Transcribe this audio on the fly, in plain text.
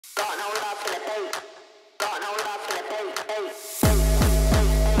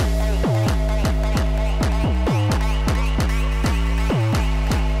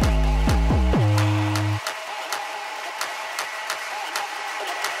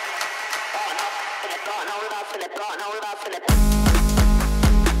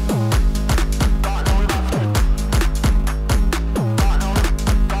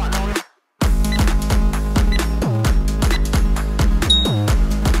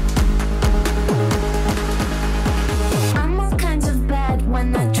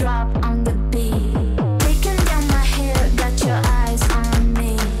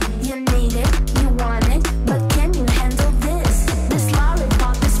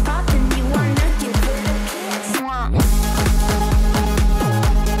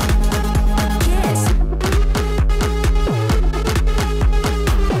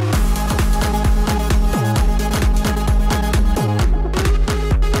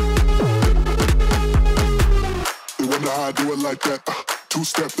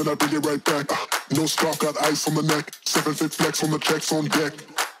On the neck, 7-foot flex on the checks on deck.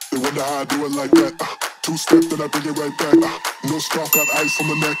 They wonder how I do it like that. Two-step, then I bring it right back. No scarf, got ice on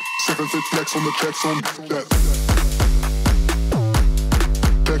the neck, 7-foot flex on the checks on that.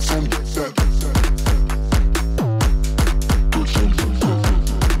 Checks on that.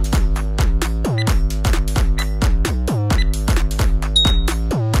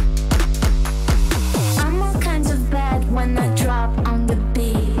 I'm all kinds of bad when I drop on the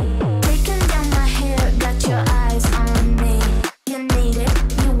beat.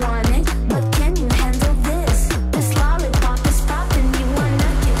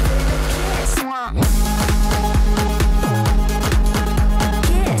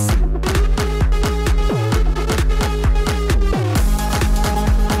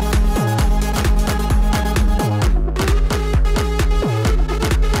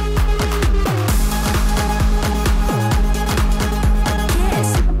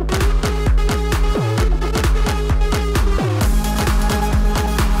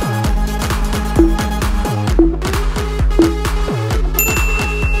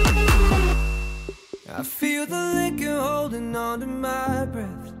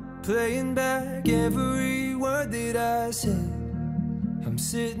 Playing back every word that I said. I'm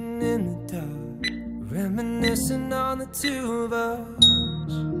sitting in the dark, reminiscing on the two of us.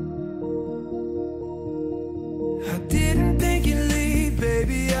 I didn't think you'd leave,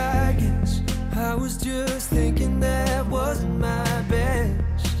 baby, I guess I was just thinking that wasn't my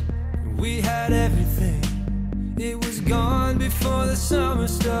best. We had everything, it was gone before the summer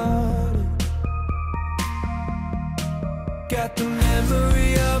started. Got the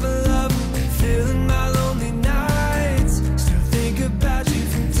memory of a love, filling my lonely nights. Still think about you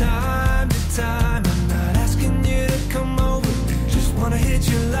from time to time. I'm not asking you to come over, just wanna hit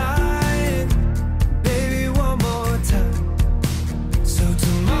your line, baby, one more time. So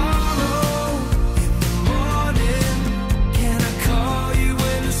tomorrow in the morning, can I call you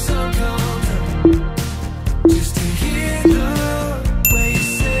when the sun comes up? Just to hear the way you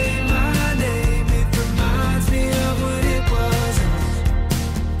say my name, it reminds me of what it was.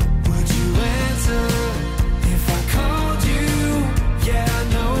 Would you answer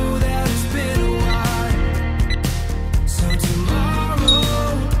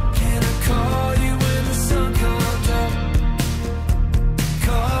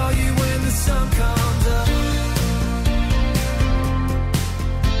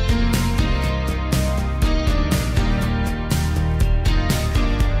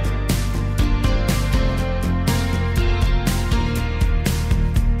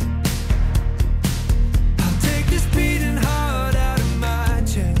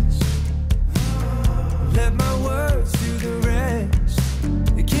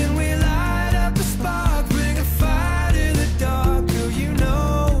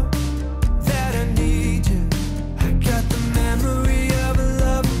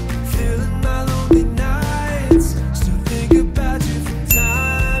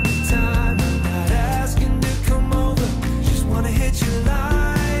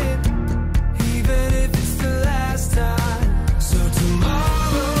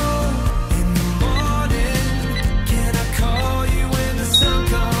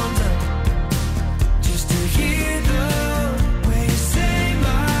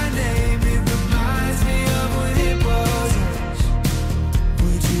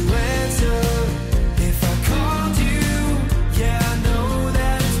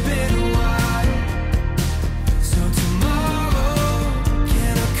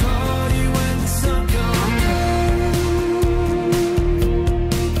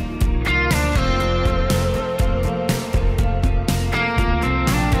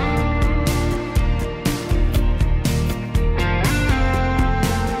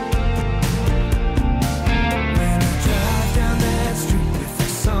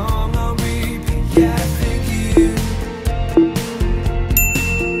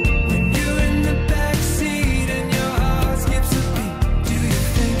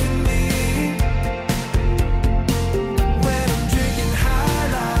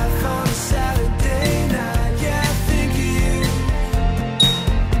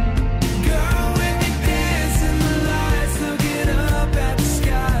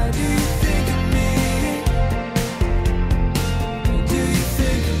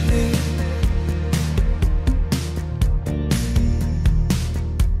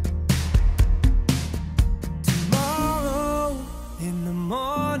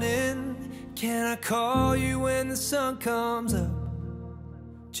I call you when the sun comes up?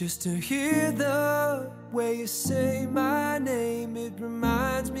 Just to hear the way you say my name, it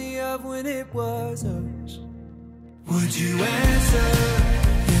reminds me of when it was us. Would you answer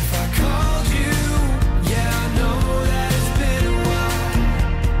if I called you? Yeah, I know that it's been a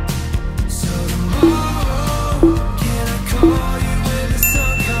while. So tomorrow, can I call you when the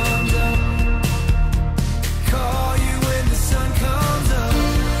sun comes up? Call you when the sun comes up.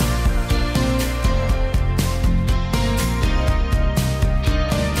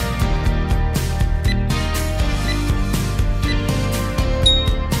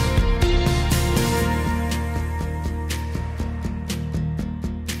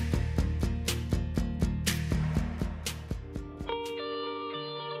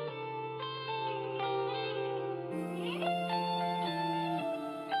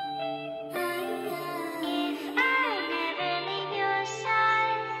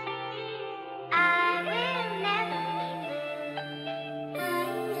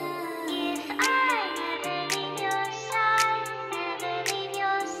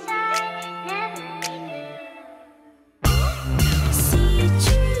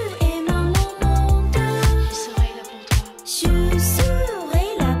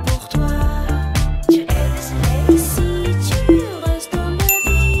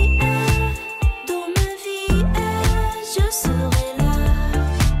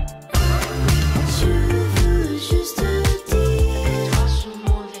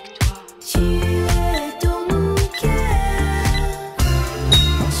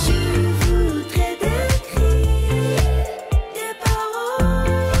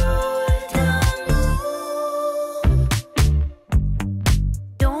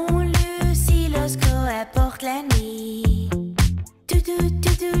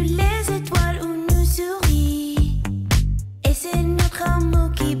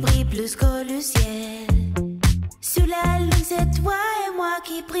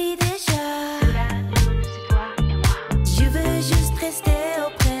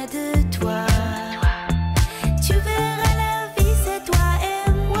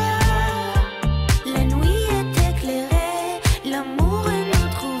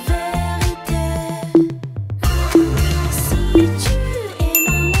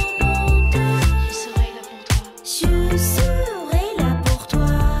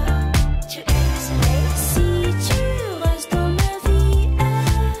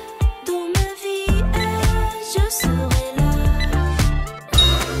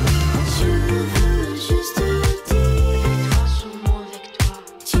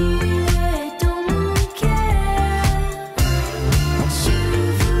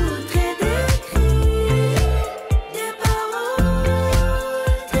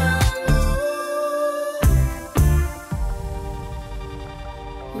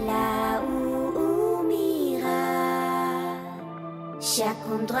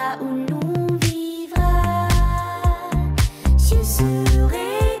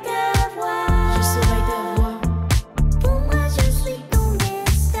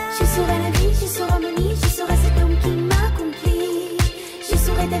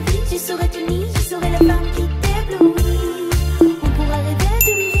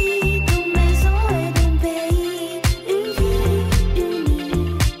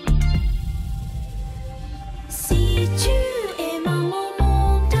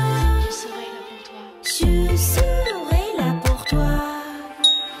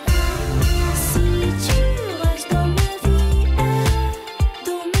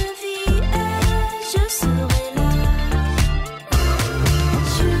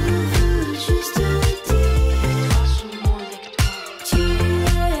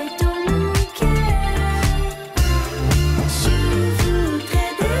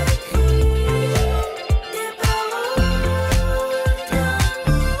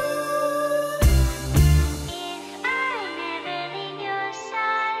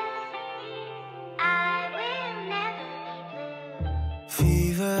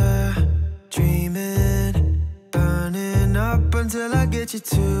 You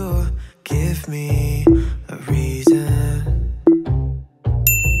to give me a reason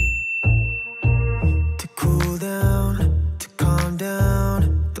to cool down, to calm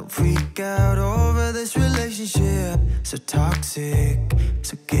down. Don't freak out over this relationship, so toxic,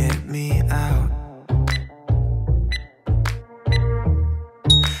 so get me out.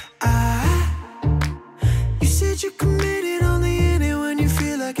 You said you're committed, only in it when you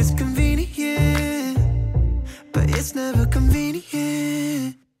feel like it's convenient, but it's never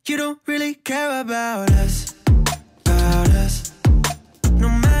convenient. You don't really care about us, no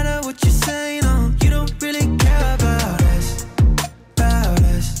matter what you say, no. You don't really care about us, about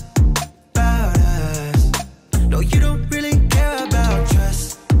us, about us.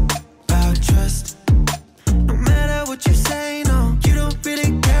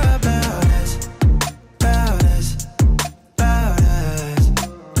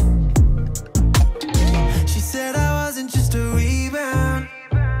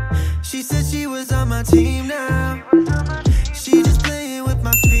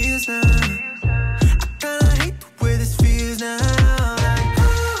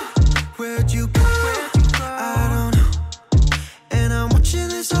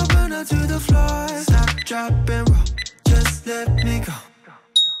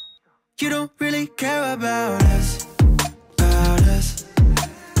 you don't really care about us, about us.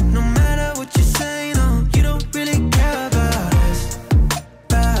 No matter what you say, no, you don't really care about us,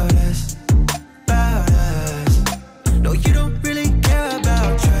 about us, about us. No, you don't really care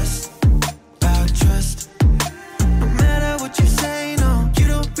about trust, about trust. No matter what you say, no, you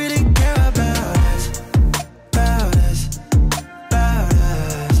don't really care about us, about us, about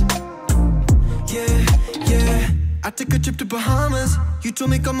us. Yeah, yeah. I took a trip to Bahamas. You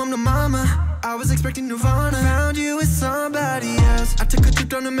told me come home to mama. I was expecting Nirvana. Found you with somebody else. I took a trip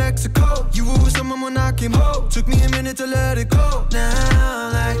down to Mexico. You were with someone when I came home. Took me a minute to let it go.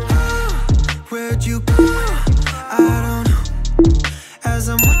 Now, like, where'd you go? I don't know. As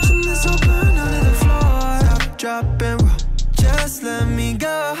I'm watching this all burn down to the floor, stop, drop, and roll. Just let me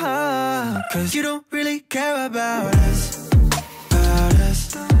go. Cause you don't really care about it.